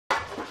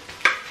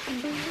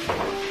Hey,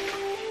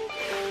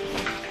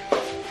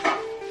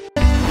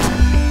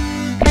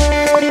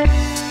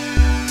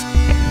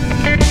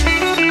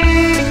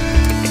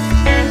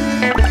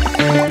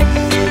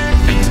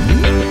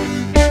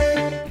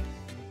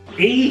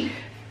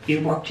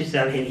 you watch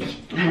yourself, Hilly.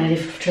 And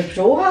I've tripped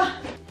over.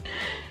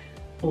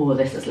 Oh,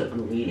 this is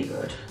looking really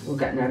good. We're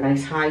getting a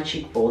nice high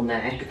cheekbone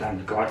there.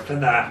 Thank God for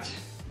that.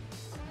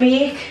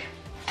 Bake.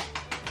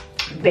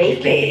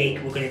 Bake.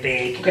 Bake. We're gonna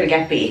bake. We're gonna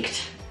get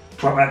baked.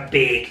 Proper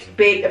baked.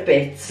 Baked a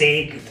bit.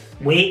 Baked.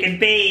 Wake and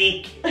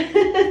bake.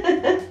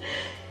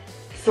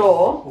 So,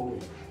 Oh.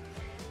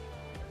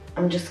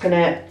 I'm just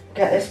gonna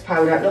get this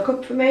powder. Look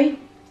up for me.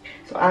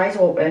 So eyes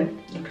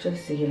open. Look to the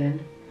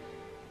ceiling.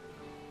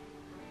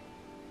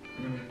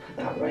 I'm gonna put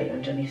that right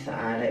underneath the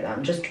eye like that.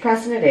 I'm just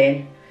pressing it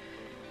in.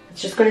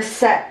 It's just going to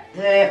set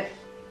the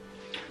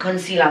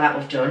concealer that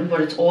we've done,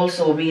 but it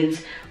also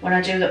means when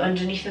I do the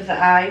underneath of the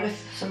eye with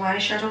some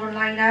eyeshadow and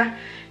liner,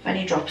 if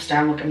any drops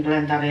down we can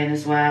blend that in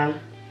as well.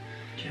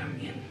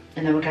 Champion.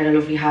 And then we'll get a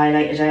lovely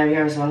highlighted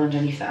area as well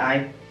underneath the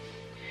eye.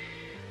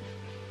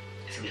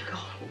 So we look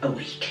all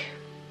awake.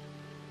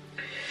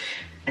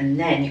 And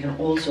then you can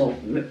also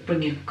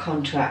bring your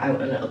contour out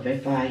a little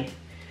bit by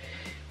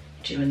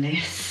doing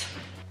this.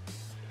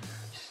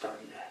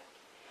 Starting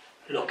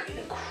to look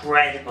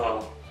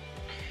incredible.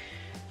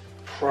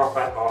 Proper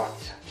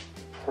art.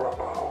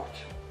 Proper art.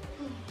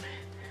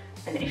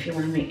 And if you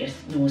want to make your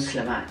nose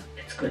slimmer,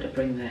 it's good to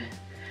bring the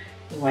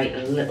white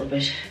a little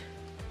bit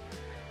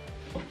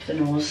up the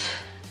nose.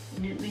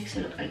 And it makes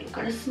it look like you've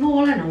got a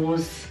smaller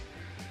nose.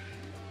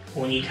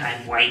 Only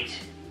time white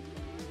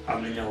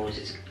on the nose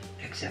is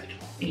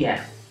acceptable.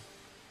 Yeah.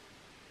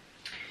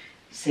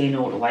 Say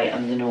no to white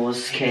on the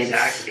nose, kids.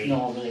 Exactly.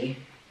 Normally.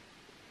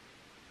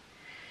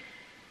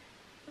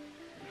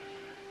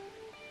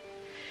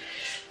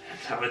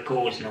 That's how it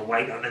goes, no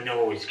white on the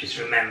nose, just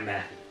remember.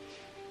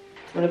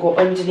 I'm going to go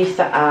underneath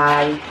the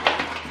eye.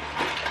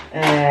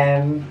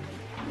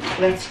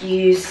 Let's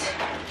use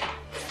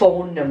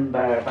Phone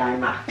Number by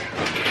MAC.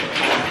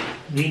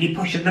 Really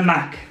pushing the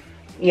MAC.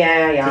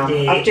 Yeah.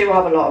 Today. I do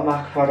have a lot of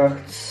MAC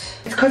products.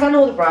 It's because I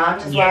know the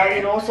brand as well,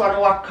 you know, so I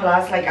know what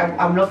colours like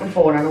I'm looking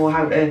for, and I know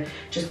how to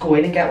just go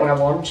in and get what I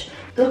want.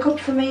 Look up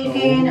for me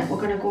again. We're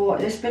going to go,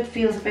 this bit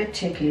feels a bit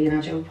tickly and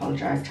I do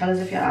apologise. Tell us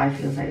if your eye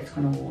feels like it's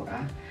going to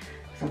water.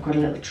 I've got a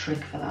little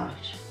trick for that.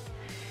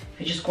 If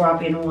you just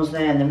grab your nose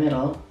there in the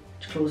middle,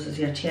 it closes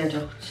your tear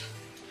duct.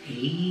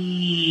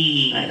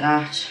 Like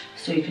that.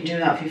 So you can do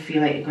that if you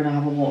feel like you're going to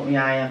have a watery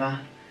eye ever.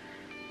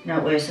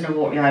 Not worse than a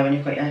watery eye when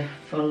you've got your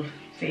full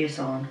face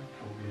on.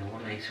 Oh, no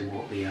one likes a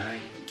watery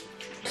eye.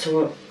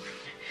 So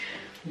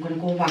I'm going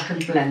to go back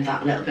and blend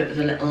that a little bit with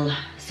a little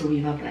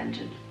Zoeva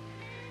blending.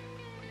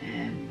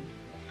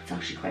 It's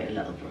actually quite a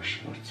little brush,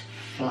 but it's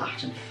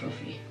flat and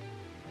fluffy.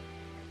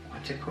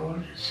 What's it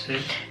called?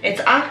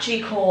 It's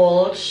actually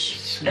called a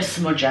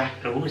smudger.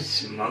 Oh, a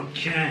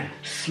smudger.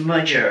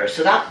 Smudger.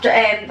 So that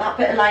that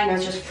bit of liner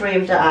has just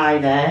framed the eye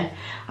there.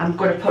 I'm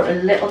going to put a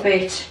little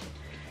bit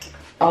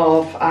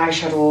of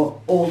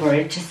eyeshadow over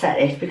it to set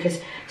it,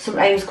 because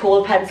sometimes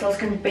kohl pencils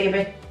can be a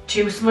bit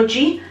too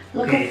smudgy.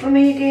 Look up for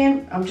me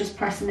again. I'm just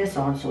pressing this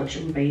on so it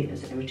shouldn't be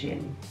as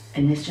irritating.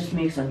 And this just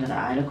makes under the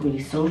eye look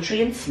really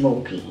sultry and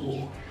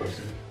smoky.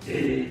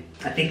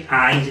 I think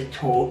eyes are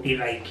totally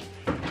like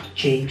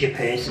change a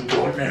person,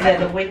 don't they?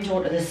 They're the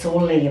window to the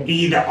soul, Liam.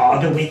 Either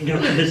are the window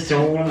to the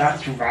soul,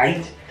 that's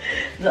right.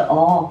 They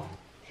are.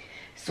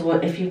 So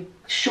if you're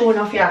showing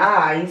off your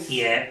eyes,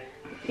 yeah,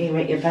 you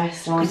make your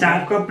best on. Because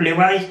I've got blue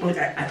eyes, but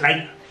I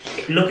like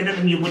looking at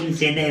them, you wouldn't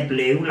say they're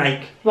blue.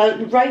 Like, well,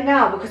 right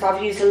now, because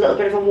I've used a little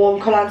bit of a warm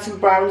colour and some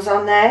browns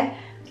on there,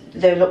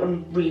 they're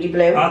looking really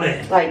blue. Are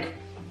they? Like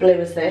blue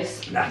as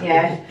this. That's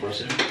yeah.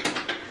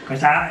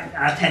 Because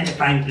I tend to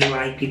find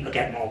blue-eyed people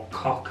get more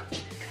cock.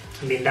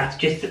 I mean, that's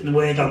just the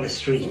word on the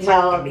street.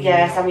 Well, I mean,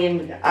 yes, I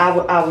mean, I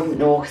wouldn't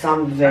know because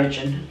I'm a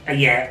virgin.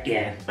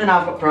 Yeah. And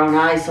I've got brown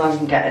eyes, so I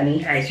didn't get any.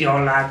 Has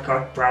your lad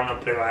got brown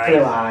or blue eyes?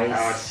 Blue eyes.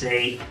 I would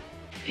say.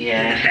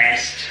 Yeah. They're the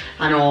best.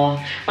 I know.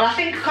 Well, I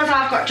think because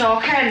I've got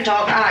dark hair and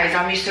dark eyes,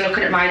 I'm used to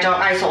looking at my dark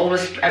eyes, so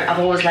I've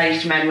always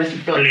liked men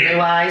with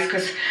blue eyes,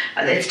 because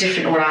it's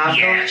different to what I've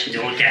got.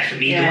 Yeah, no,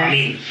 definitely. Yeah. You know what I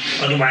mean?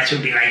 Otherwise it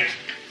would be like,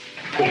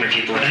 poor with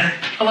your brother.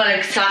 Well,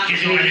 exactly.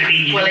 You know what I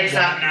mean? Well,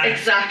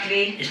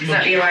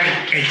 exactly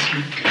right.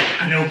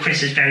 I know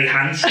Chris is very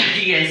handsome.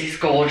 He is, he's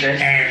gorgeous.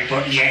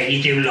 But yeah,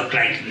 you do look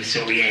like him,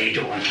 so yeah, you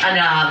don't want that. I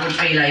know, I would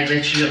be like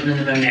literally looking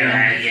in the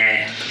mirror.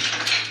 Yeah.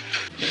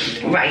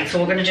 Right, so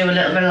we're going to do a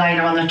little bit of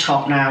liner on the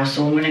top now,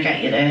 so I'm going to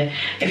get you there.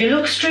 If you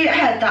look straight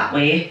ahead that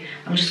way,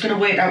 I'm just going to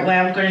work out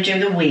where I'm going to do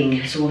the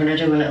wing. So we're going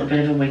to do a little bit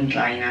of a wing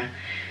liner.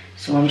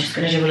 So I'm just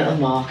going to do a little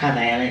marker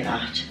there like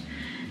that.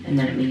 And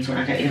then it means when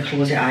I get you to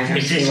close your eyes, I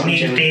can see what I'm doing.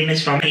 Is this made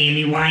famous from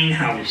Amy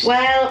Winehouse?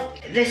 Well,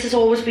 this has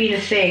always been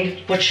a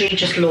thing, but she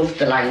just loved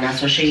the liner,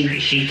 so she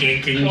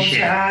did, didn't she? Closed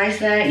her eyes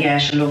there. Yeah,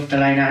 she loved the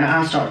liner, and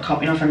I started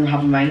copying off and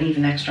having mine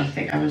even extra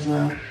thicker as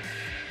well.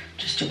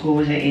 Just to go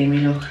with the Amy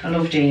look. I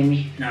loved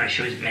Amy. No,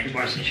 she was mint,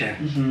 wasn't she?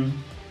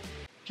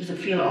 Does it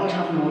feel odd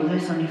having all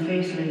this on your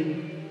face,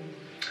 Lee?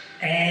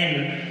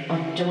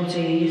 I don't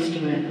say you're used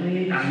to it, are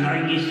you? I'm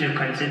not used to it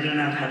considering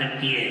I've had a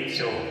beard,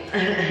 so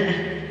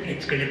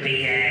it's going to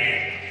be,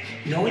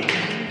 no it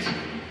doesn't.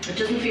 It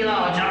doesn't feel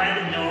odd?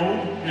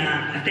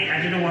 Nah,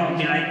 I don't know what it'll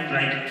be like for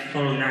like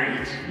full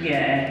night.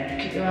 Yeah,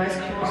 keep your eyes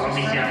closed.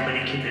 Obviously I'm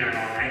going to keep it on all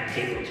night and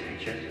take those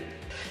pictures.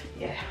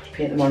 Yeah,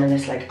 paint them on in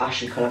this like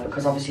ashy colour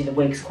because obviously the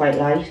wig's quite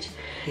light.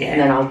 Yeah.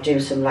 And then I'll do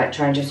some like,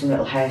 try and do some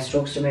little hair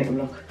strokes to make them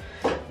look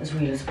as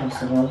real as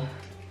possible.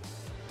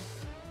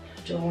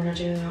 Do I want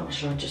to do that or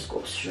should I just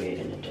go straight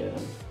in and do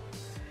them?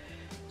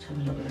 Let's have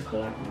a look at the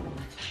colour on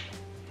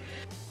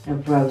it. Now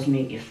brows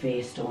make your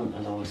face, don't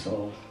they though,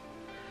 so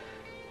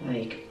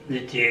like...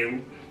 They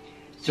do.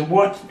 So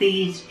what's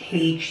these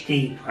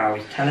HD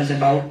brows? Tell us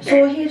about them.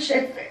 So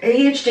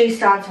HD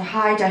stands for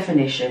high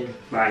definition.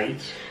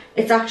 Right.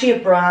 It's actually a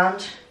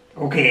brand.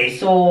 Okay.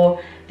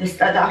 So they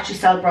actually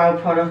sell brow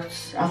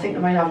products. I think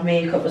they might have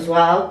makeup as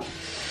well.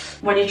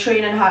 When you're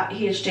training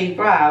HD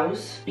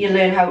brows, you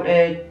learn how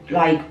to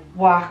like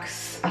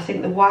wax. I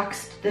think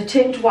the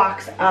tint,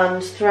 wax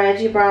and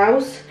thread your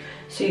brows,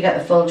 so you get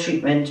the full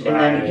treatment, and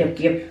then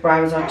your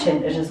brows are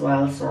tinted as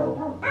well. So.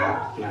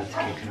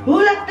 Who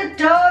let the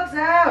dogs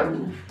out?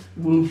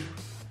 Woof.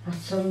 That's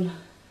some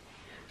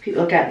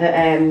people get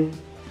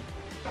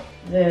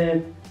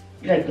the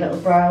like little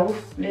brow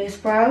lace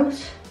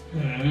brows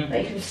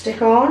that you can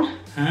stick on.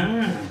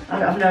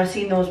 I've never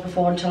seen those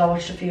before until I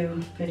watched a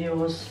few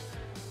videos.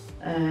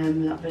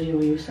 That video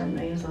you sent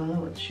me as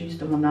well, she's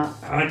done that.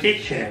 Oh,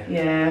 did she?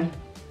 Yeah.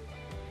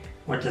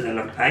 What do they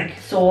look like?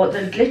 So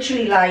they're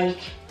literally like,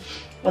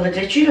 well, they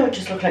literally don't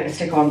just look like a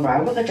stick-on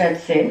brow, but they're dead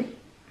thin.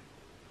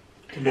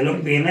 Do they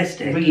look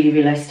realistic? Really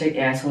realistic,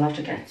 yeah, so I'll have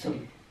to get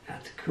some.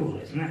 That's cool,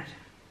 isn't it?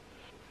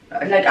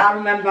 Like, I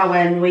remember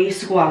when we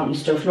used to go out and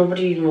stuff,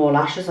 nobody even wore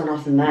lashes or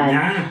nothing then.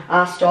 Nah.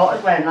 I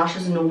started wearing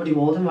lashes and nobody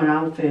wore them when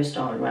I first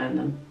started wearing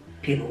them.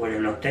 People would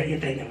have looked at you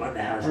thinking, what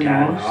the hell's going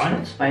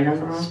on? Spiders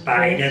on her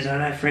Spiders on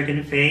her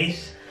friggin'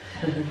 face.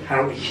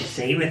 How would you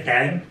see with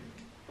them?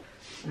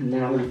 And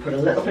then I'm going to put a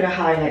little bit of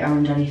highlighter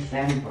underneath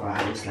them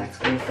brows. Let's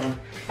go for...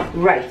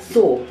 Right,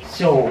 so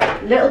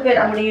a little bit,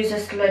 I'm going to use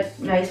this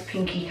nice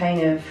pinky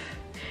kind of...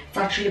 It's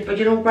actually, but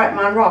you know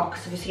Bretman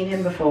Rocks, have you seen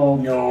him before?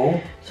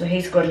 No. So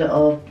he's a good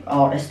little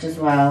artist as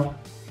well.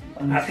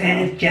 I've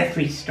heard of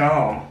Jeffree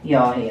Star.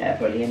 Yeah,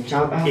 brilliant.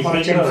 I've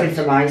watched him since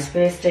the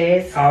MySpace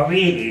days. Oh,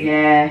 really?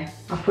 Yeah.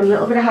 I've put a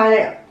little bit of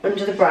highlight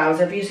under the brows.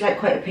 I've used like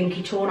quite a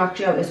pinky tone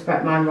actually out this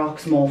Bretman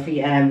Rocks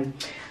Morphe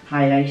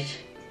highlight.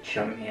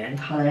 Champion.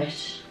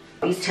 Palette.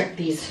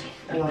 These,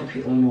 a lot of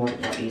people know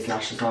what these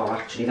lashes are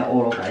actually. They're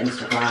all over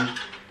Instagram.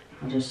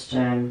 I'll just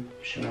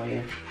show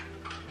you.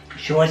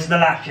 Show us the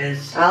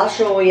lashes. I'll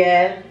show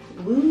you.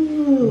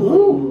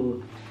 Ooh.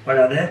 What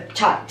are they?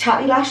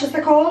 Tatty lashes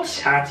they're called.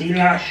 Tatty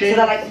lashes? So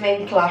they're like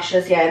mink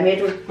lashes, yeah,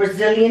 made with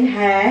Brazilian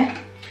hair.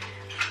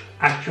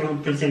 Actual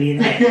Brazilian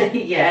hair?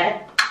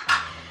 Yeah.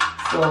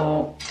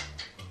 So,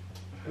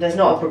 there's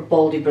not a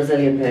baldy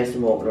Brazilian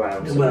person walking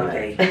around. There will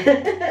be.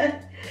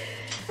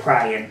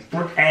 Crying.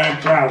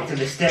 Brows, so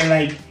they're still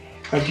like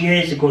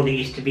years ago they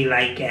used to be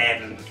like...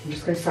 I'm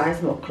just going to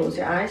size them up, close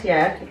your eyes,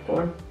 yeah, keep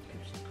going.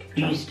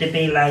 They used to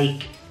be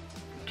like...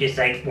 just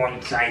like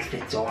one size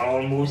fits all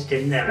almost,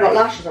 didn't they? Like, what,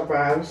 lashes or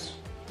brows?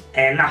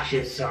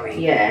 Lashes, sorry.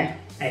 Yeah.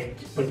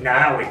 But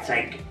now it's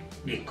like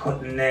you're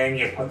cutting them,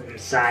 you're putting them,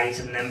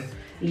 sizing them.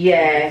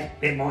 Yeah. It's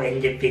a bit more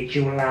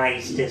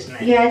individualised, isn't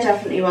it? Yeah,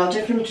 definitely. Well,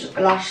 different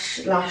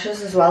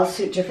lashes as well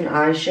suit different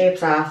eye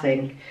shapes, I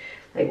think.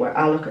 Like where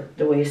I look at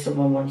the way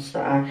someone wants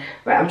that eye.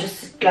 Right, I'm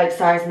just like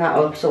sizing that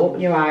up. So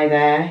open your eye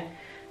there.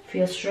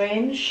 Feels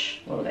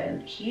strange. Well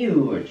then,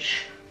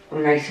 huge.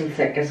 Nice and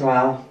thick as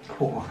well.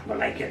 Oh, I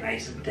like it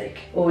nice and thick.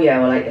 Oh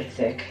yeah, I like it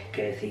thick.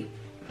 Girthy.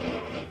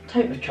 What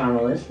type of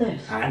channel is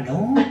this? I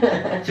know.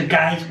 So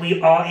guys,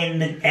 we are in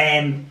the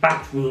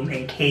bathroom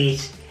in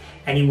case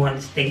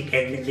anyone's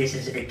thinking this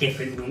is a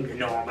different room to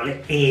normal.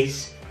 It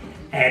is,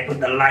 but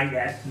the light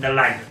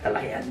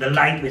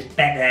was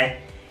better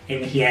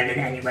in here than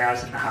anywhere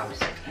else in the house.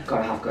 You've got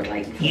to have good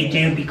lighting. You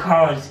do,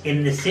 because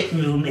in the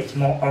sitting room it's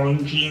more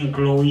orangey and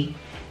glowy,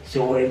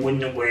 so it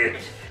wouldn't have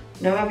worked.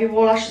 No, have you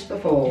worn lashes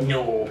before?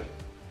 No.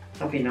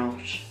 Have you not?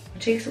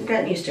 It takes some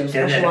getting used to,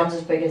 especially ones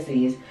as big as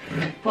these.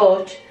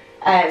 But,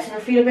 so they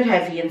feel a bit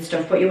heavy and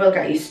stuff, but you will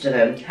get used to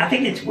them. I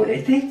think it's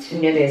worth it.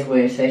 It is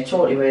worth it,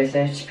 totally worth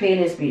it. Pain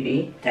is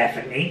beauty.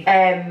 Definitely.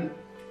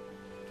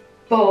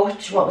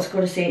 But, what was I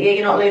going to say,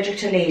 you're not allergic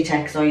to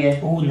latex, are you?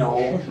 Oh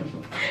no.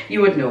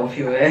 You would know if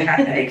you were.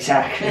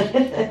 Exactly.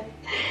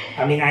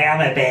 I mean, I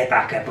am a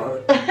barebacker,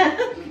 but...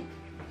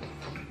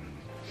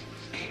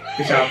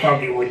 so I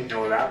probably wouldn't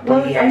know that. But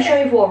Well, yeah, I'm sure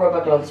you've worn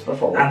rubber gloves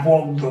before. I've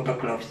worn rubber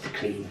gloves to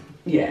clean.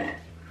 Yeah.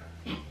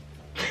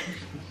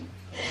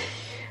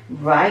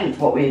 Right,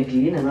 what we're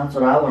cleaning, that's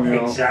what I want to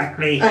know.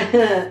 Exactly.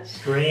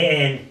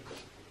 Straight in.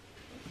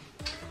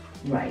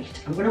 Right,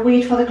 I'm going to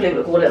wait for the glue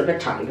to go a little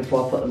bit tacky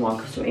before I put them on,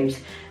 because sometimes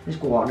they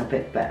go on a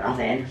bit better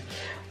then.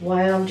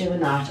 while I'm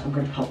doing that, I'm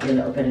going to pop a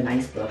little bit of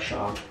nice blush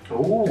on.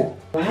 Oh.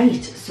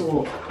 Right,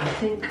 so I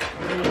think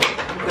I'm going to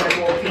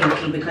go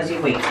pinky because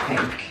you wait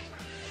pink.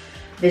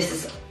 This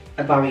is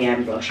a Barry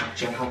M blush,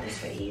 actually. I've had this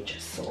for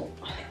ages, so.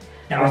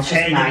 Now I've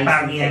heard of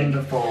Barry M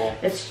before.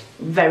 It's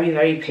very,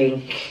 very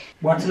pink.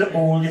 What's the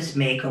oldest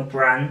makeup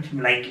brand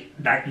like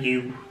that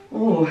you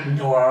know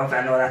of?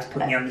 I know that's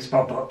putting you on the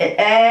spot, but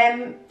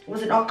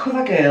was it not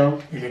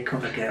CoverGirl? Is it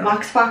CoverGirl?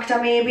 Max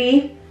Factor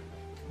maybe?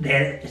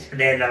 They're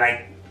the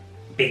like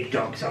big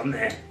dogs on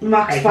there.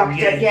 Max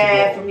Factor,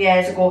 yeah, from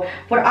years ago.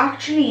 But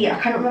actually, I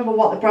can't remember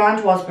what the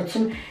brand was, but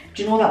do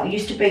you know that there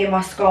used to be a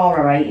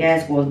mascara, right,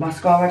 years ago? The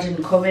mascara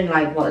didn't come in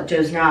like what it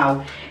does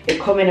now. It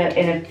come in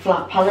a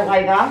flat palette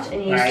like that,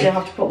 and you used to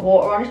have to put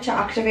water on it to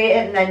activate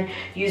it, and then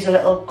use a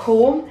little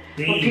comb.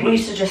 Really? But people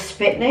used to just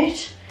spit in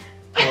it.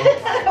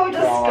 Oh how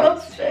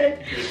disgusting.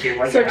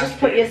 So just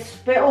put your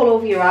spit all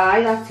over your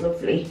eye, that's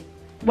lovely.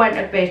 Went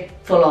a bit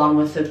full on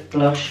with the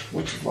blush,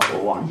 which is what I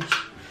want.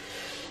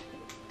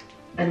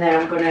 And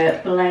then I'm going to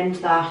blend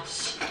that.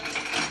 Smash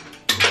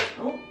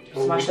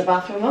the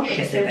bathroom up at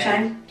the same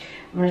time.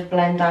 I'm going to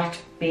blend that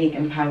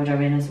baking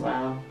powder in as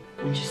well.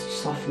 And just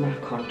soften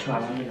that contour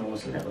on your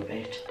nose a little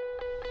bit.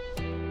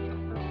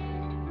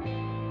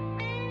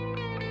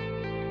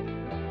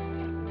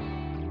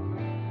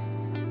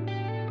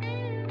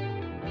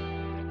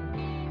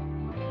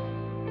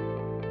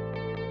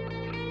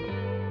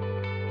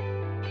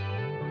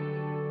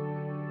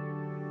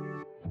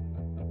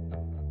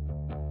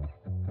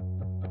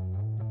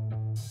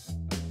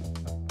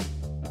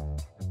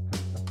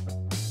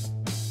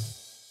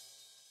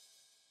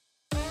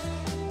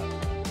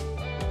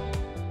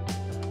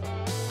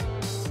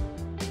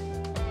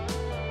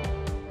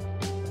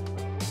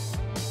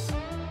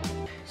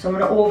 So I'm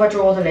going to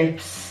overdraw the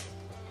lips,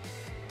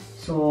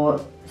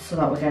 so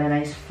that we get a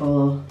nice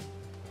full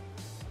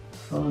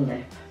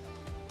lip.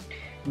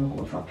 I'm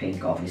going for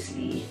pink,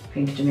 obviously.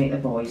 Pink to make the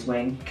boys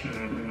wink.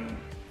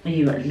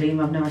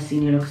 Liam, I've never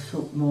seen you look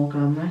so more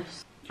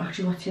glamorous.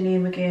 Actually, what's your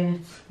name again?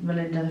 It's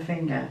Melinda the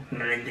Finger.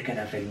 Melinda can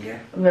I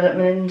finger?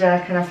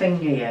 Melinda can I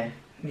finger you?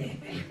 Yeah.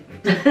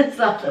 Is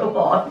that the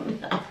one?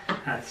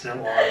 That's the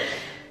one.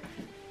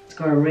 It's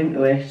got a ring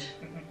to it.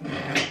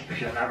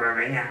 She'll have a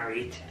ring,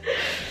 Harriet.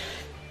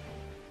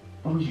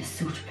 Oh, you're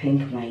such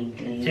pink, mind,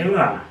 Liam. Do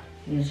I?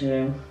 You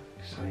do.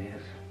 So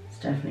yes. It's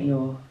definitely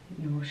your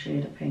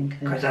shade of pink.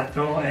 Because I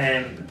thought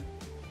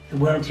the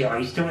world's your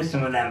oyster with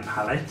some of them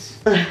palettes.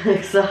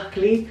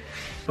 Exactly.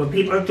 But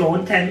people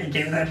don't tend to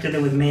do that, do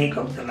they, with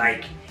makeup? They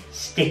like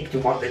stick to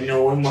what they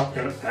know and what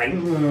they like.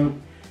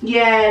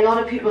 Yeah, a lot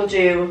of people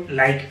do.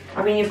 Like,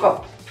 I mean, you've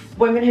got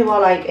women who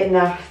are like in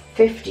their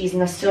 50s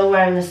and they're still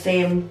wearing the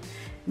same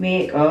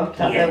makeup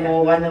that they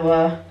wore when they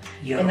were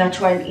in their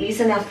 20s,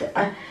 and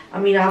I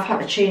mean, I've had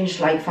to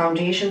change like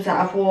foundations that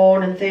I've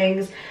worn and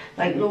things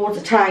like loads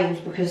of times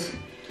because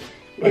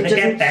they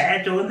get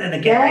better, don't they?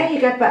 You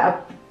get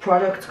better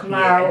products come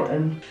out,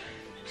 and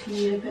just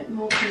need a bit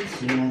more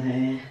concealer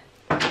there.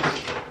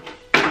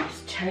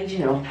 Just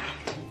tidying up.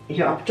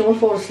 Don't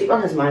fall asleep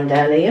on his mind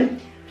there, Liam.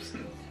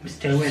 I'm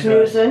still with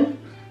snoozing.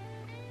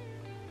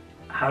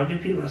 How do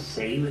people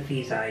see with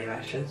these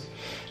eyelashes?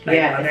 Like,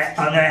 are there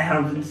a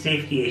health and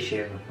safety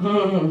issue?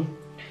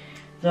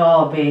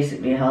 They're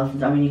basically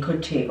health. I mean, you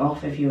could take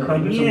off if you were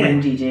on a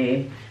windy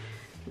day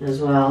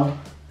as well.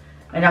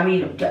 And I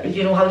mean,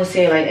 you know how they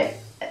say like,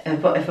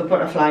 if a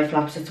butterfly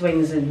flaps its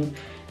wings in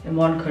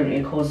one country,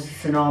 it causes a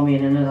tsunami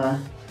in another.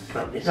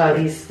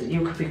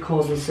 You could be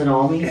causing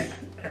tsunamis. Yeah.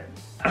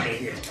 I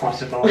mean, it's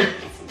possible.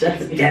 It's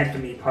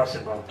definitely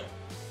possible.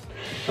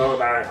 It's all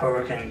about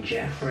Hurricane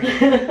Jeffrey.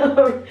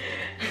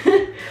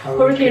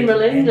 Hurricane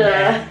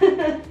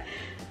Melinda.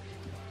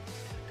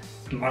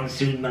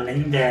 Monsoon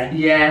Melinda.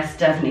 Yes,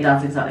 definitely,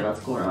 that's exactly what's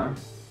going on.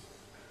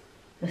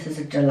 This is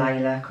a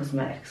Delilah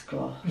Cosmetics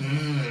gloss.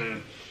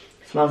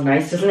 Smells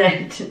nice, doesn't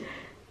it?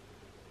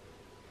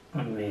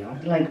 Unreal.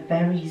 Like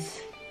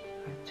berries.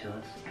 It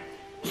does.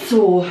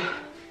 So,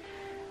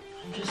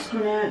 I'm just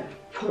gonna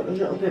put a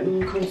little bit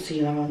more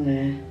concealer on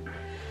there.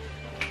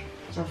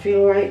 Does that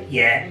feel right?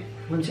 Yeah.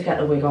 Once you get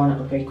the wig on,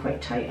 it'll be quite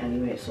tight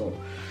anyway, so.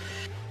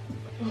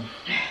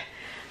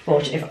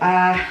 But if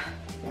right,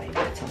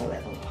 let's have a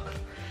little look.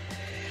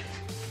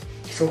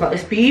 So we've got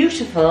this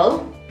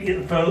beautiful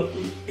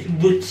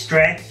root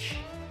stretch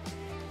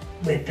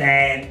with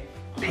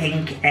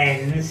pink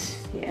ends.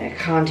 Yeah,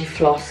 candy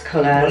floss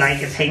colours. We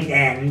like a pink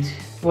end.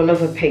 We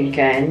love a pink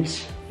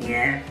end.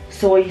 Yeah.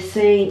 So you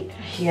see,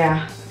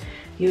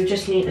 you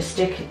just need to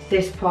stick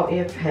this part of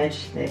your head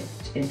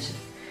into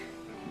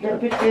a little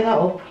bit further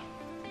up.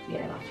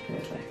 Yeah, that's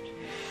perfect.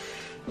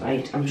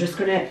 Right, I'm just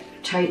gonna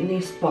tighten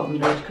this bottom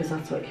lid because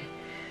that's what you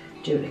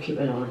do to keep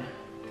it on.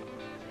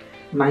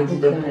 Reminds me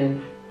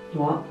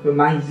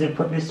of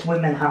putting a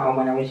swimming hat on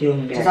when I was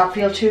younger. Does that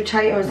feel too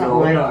tight, or is that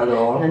no, right? Not at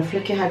all. And then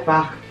flick your head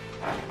back.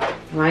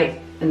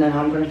 Right, and then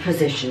I'm going to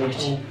position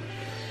it.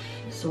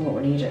 So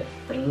we need it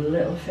a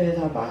little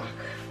further back.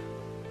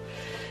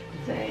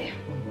 There.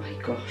 Oh my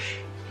gosh.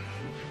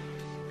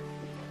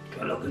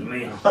 You're looking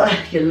real.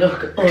 You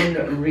look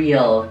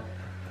unreal.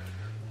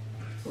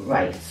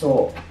 Right,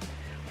 so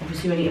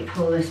obviously we need to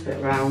pull this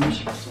bit round,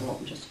 so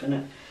I'm just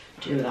gonna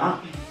do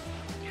that.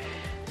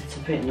 It's a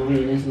bit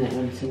annoying, isn't it,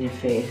 when it's in your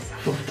face?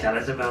 Tell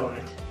us about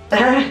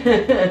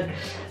it.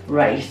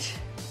 Right.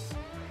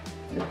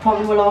 The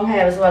problem with long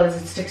hair as well is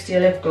it sticks to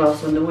your lip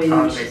gloss when the wind.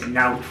 Oh, there's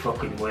no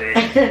fucking word.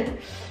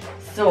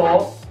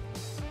 So.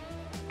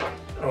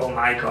 Oh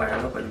my god,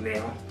 I look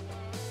unreal.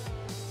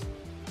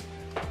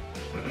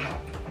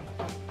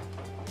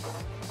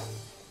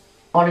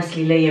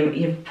 Honestly, Liam,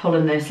 you're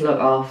pulling this look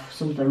off.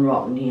 Something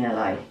rotten here,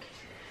 like.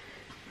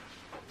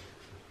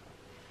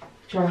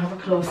 Do you want to have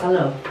a closer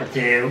look? I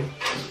do.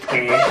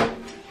 Okay.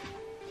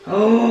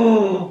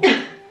 Oh!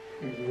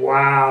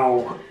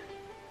 Wow!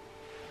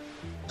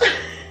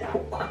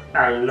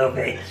 I love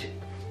it.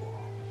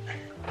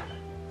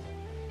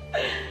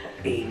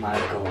 Oh my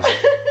god.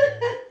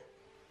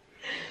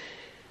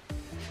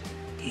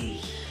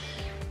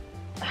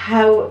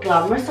 How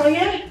glamorous are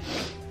you?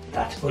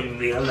 That's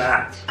unreal,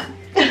 that. I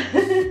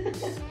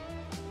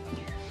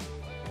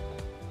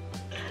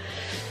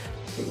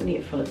think we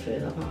need to pull it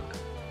further back.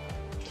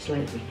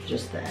 Slightly,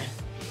 just there.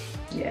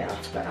 Yeah,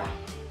 that's better.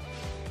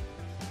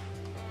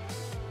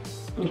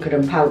 Look at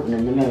him pouting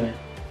in the mirror.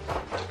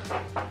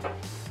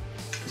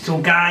 So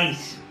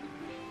guys,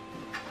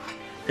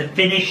 the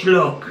finished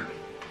look.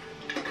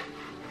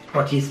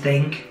 What do you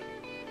think?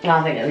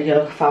 I think you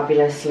look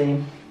fabulous,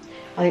 Liam.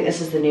 I think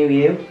this is the new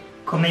you.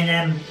 Come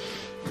in,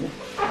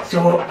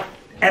 so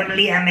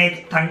Emily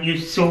Emmetts, thank you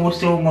so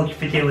much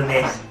for doing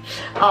this.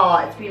 Oh,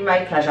 it's been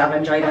my pleasure. I've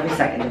enjoyed every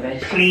second of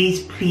it.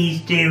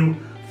 Please do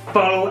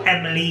follow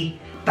Emily.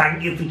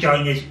 Thank you for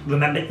joining us.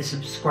 Remember to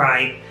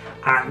subscribe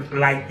and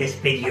like this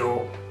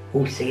video.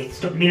 Oh, see, it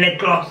stuck me lip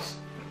gloss.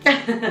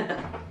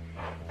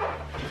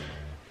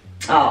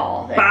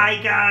 Oh, bye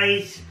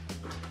guys.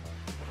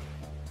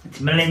 It's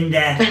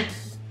Melinda.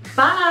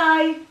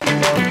 Bye.